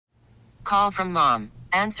call from mom.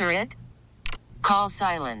 Answer it. Call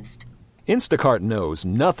silenced. Instacart knows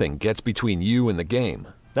nothing gets between you and the game.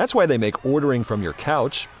 That's why they make ordering from your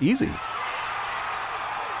couch easy.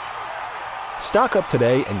 Stock up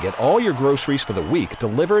today and get all your groceries for the week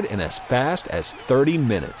delivered in as fast as 30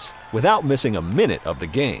 minutes without missing a minute of the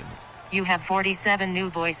game. You have 47 new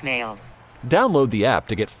voicemails. Download the app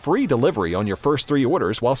to get free delivery on your first 3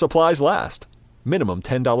 orders while supplies last. Minimum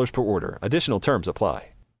 $10 per order. Additional terms apply.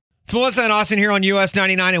 It's Melissa and Austin here on US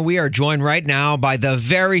 99, and we are joined right now by the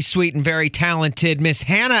very sweet and very talented Miss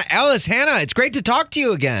Hannah Ellis. Hannah, it's great to talk to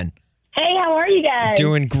you again. Hey, how are you guys?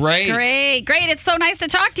 Doing great. Great. It's so nice to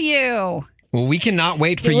talk to you. Well, we cannot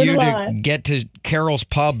wait for you to get to Carol's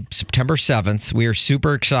Pub September 7th. We are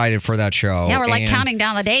super excited for that show. Yeah, we're like counting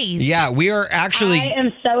down the days. Yeah, we are actually... I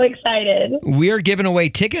am so excited. We are giving away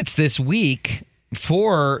tickets this week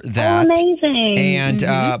for that. Oh, amazing.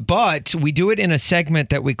 And but we do it in a segment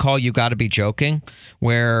that we call You Gotta Be Joking,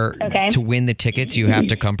 where to win the tickets, you have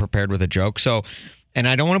to come prepared with a joke. So, and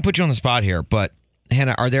I don't want to put you on the spot here, but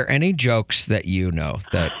Hannah, are there any jokes that you know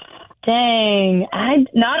that... Dang,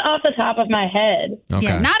 not off the top of my head. Okay.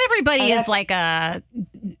 Yeah, not everybody is like a,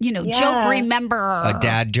 joke rememberer.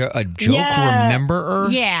 A joke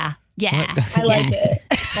rememberer? Yeah. I like it.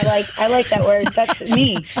 I like that word. That's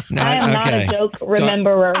me. I am not a joke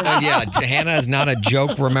rememberer. Hannah is not a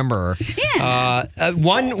joke rememberer. Yeah.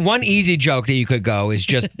 One easy joke that you could go is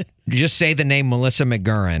just say the name Melissa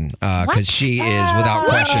McGurran because she is without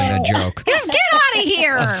question a joke. Get out of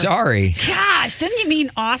here. I'm sorry. Gosh, didn't you mean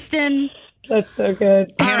Austin? That's so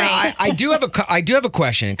good. Hannah, right. I do have a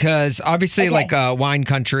question because obviously Wine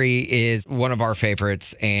Country is one of our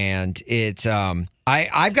favorites, and it's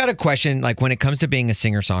I've got a question, like when it comes to being a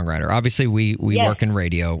singer-songwriter. Obviously, we work in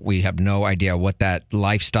radio. We have no idea what that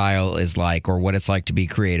lifestyle is like or what it's like to be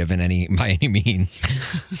creative by any means.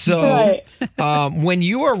 So when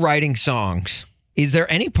you are writing songs, is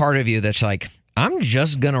there any part of you that's like, I'm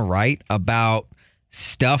just going to write about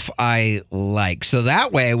stuff I like, so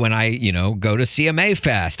that way when I go to CMA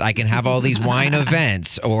Fest, I can have all these wine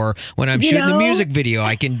events, or when I'm shooting the music video,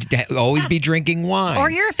 I can always be drinking wine, or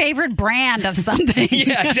your favorite brand of something.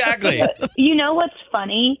 Yeah, exactly. You know what's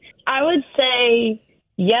funny? I would say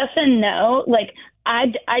yes and no. Like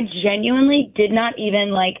I genuinely did not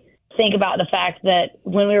even think about the fact that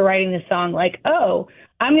when we were writing this song,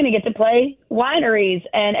 I'm going to get to play wineries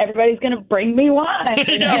and everybody's going to bring me wine. Right.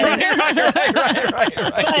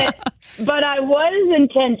 But I was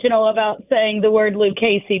intentional about saying the word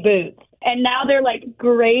Lucchese boots. And now they're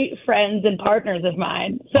great friends and partners of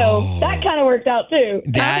mine. So that kind of worked out too.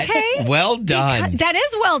 Well done. That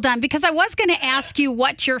is well done, because I was going to ask you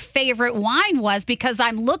what your favorite wine was, because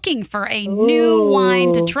I'm looking for a new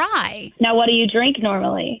wine to try. Now, what do you drink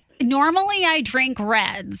normally? Normally, I drink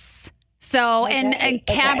reds. So, and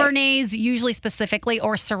Cabernets usually specifically,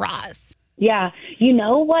 or Syrahs. Yeah. You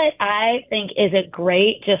know what I think is a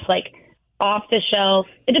great, just off the shelf,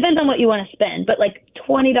 it depends on what you want to spend, but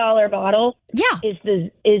 $20 bottle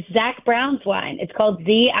is Zach Brown's wine. It's called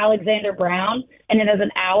Z. Alexander Brown, and it has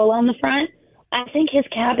an owl on the front. I think his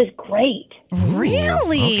cab is great.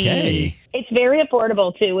 Really? Okay. It's very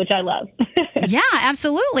affordable, too, which I love. Yeah,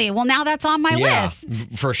 absolutely. Well, now that's on my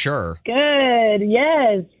list. For sure. Good,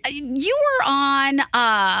 yes. You were on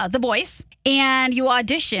The Voice, and you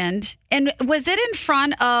auditioned. And was it in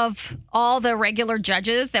front of all the regular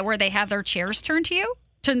judges where they have their chairs turned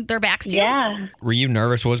their backs to you? Yeah. Were you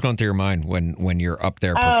nervous? What was going through your mind when you're up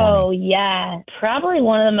there performing? Oh, yeah. Probably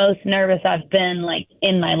one of the most nervous I've been,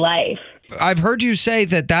 in my life. I've heard you say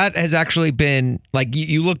that has actually been,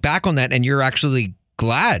 you look back on that and you're actually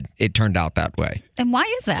glad it turned out that way. And why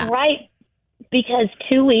is that? Right. Because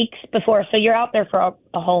 2 weeks before, so you're out there for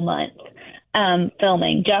a whole month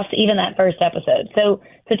filming, just even that first episode. So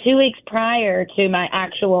 2 weeks prior to my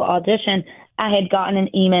actual audition, I had gotten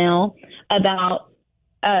an email about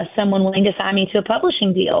someone wanting to sign me to a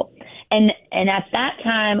publishing deal. And at that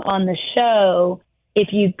time on the show,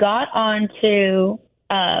 if you got onto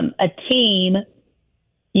a team,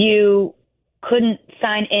 you couldn't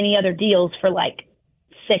sign any other deals for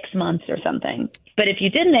 6 months or something. But if you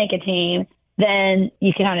did make a team, then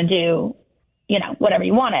you could kind of do, whatever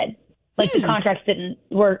you wanted. The contracts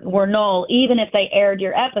were null, even if they aired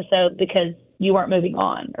your episode, because you weren't moving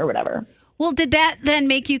on or whatever. Well, did that then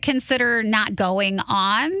make you consider not going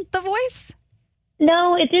on The Voice?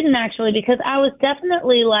 No, it didn't actually, because I was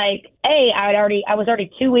definitely I was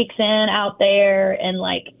already 2 weeks in out there and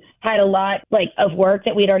had a lot of work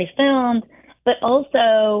that we'd already filmed, but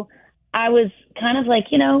also I was kind of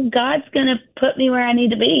God's going to put me where I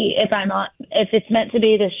need to be if I'm if it's meant to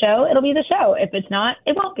be the show, it'll be the show. If it's not,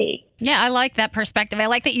 it won't be. Yeah, I like that perspective. I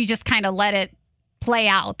like that you just kind of let it play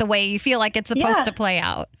out the way you feel like it's supposed to play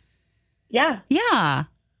out. Yeah. Yeah.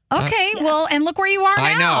 Okay. Well, and look where you are now.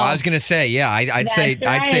 I know. I was going to say, yeah, I'd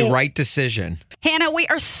say right decision. Hannah, we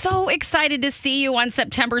are so excited to see you on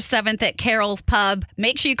September 7th at Carol's Pub.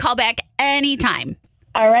 Make sure you call back anytime.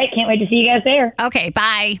 All right. Can't wait to see you guys there. Okay.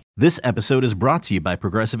 Bye. This episode is brought to you by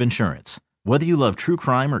Progressive Insurance. Whether you love true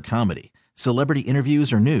crime or comedy, celebrity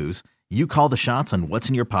interviews or news, you call the shots on what's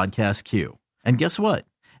in your podcast queue. And guess what?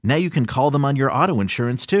 Now you can call them on your auto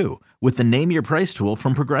insurance too with the Name Your Price tool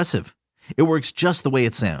from Progressive. It works just the way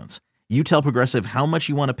it sounds. You tell Progressive how much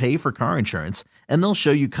you want to pay for car insurance, and they'll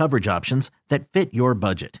show you coverage options that fit your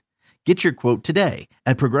budget. Get your quote today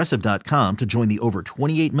at Progressive.com to join the over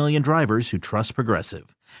 28 million drivers who trust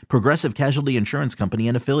Progressive. Progressive Casualty Insurance Company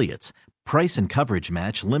and Affiliates. Price and coverage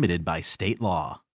match limited by state law.